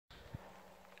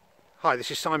Hi,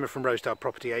 this is Simon from Rosedale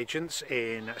Property Agents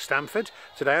in Stamford.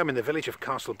 Today I'm in the village of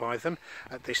Castle Bytham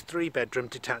at this 3-bedroom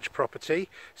detached property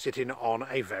sitting on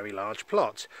a very large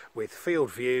plot with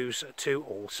field views to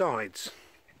all sides.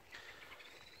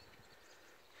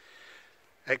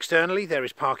 Externally there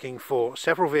is parking for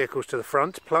several vehicles to the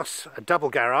front plus a double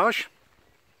garage,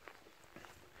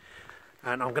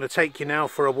 and I'm going to take you now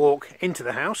for a walk into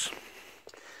the house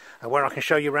where I can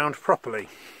show you around properly.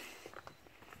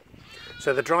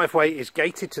 So the driveway is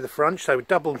gated to the front, so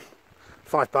double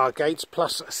 5-bar gates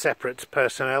plus a separate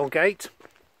personnel gate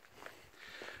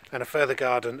and a further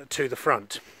garden to the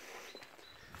front.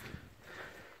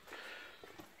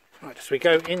 Right, so we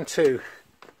go into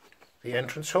the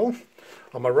entrance hall.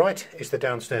 On my right is the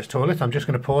downstairs toilet. I'm just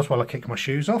going to pause while I kick my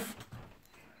shoes off.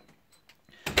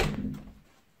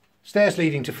 Stairs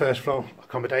leading to first floor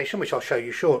accommodation, which I'll show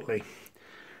you shortly.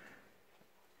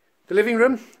 The living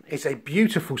room is a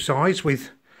beautiful size with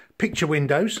picture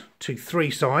windows to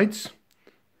 3 sides,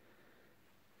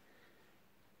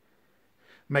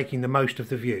 making the most of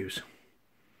the views.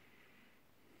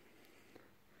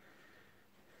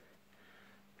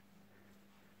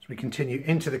 So we continue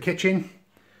into the kitchen,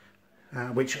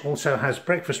 which also has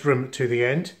breakfast room to the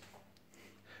end.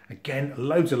 Again,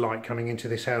 loads of light coming into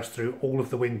this house through all of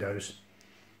the windows.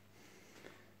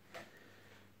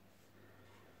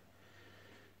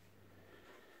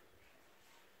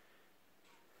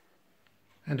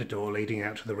 And a door leading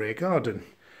out to the rear garden.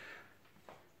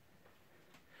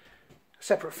 A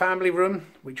separate family room,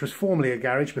 which was formerly a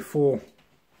garage before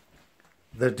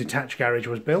the detached garage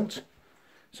was built.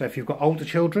 So if you've got older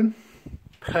children,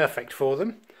 perfect for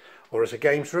them, or as a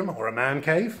games room or a man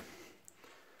cave.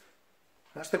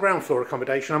 That's the ground floor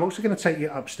accommodation. I'm also going to take you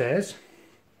upstairs,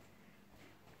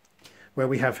 where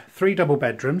we have 3 double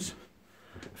bedrooms,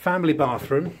 family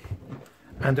bathroom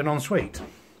and an ensuite.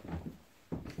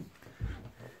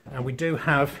 And we do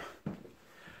have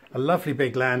a lovely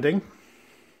big landing.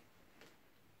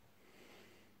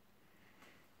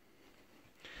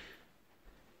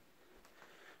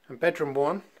 And bedroom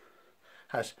 1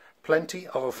 has plenty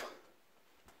of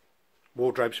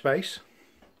wardrobe space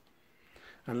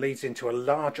and leads into a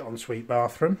large ensuite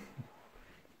bathroom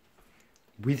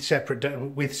with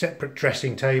separate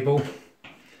dressing table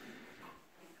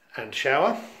and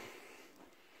shower.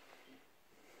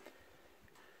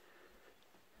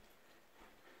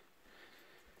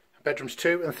 Bedrooms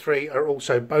 2 and 3 are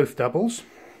also both doubles.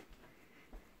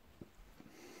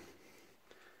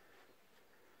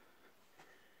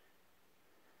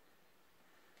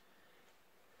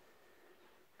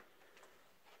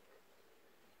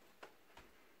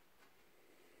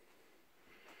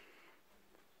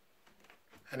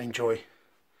 And enjoy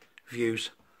views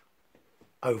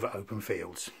over open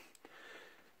fields.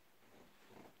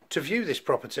 To view this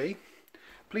property,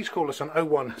 please call us on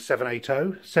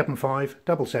 01780 75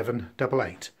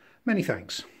 7788. Many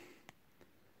thanks.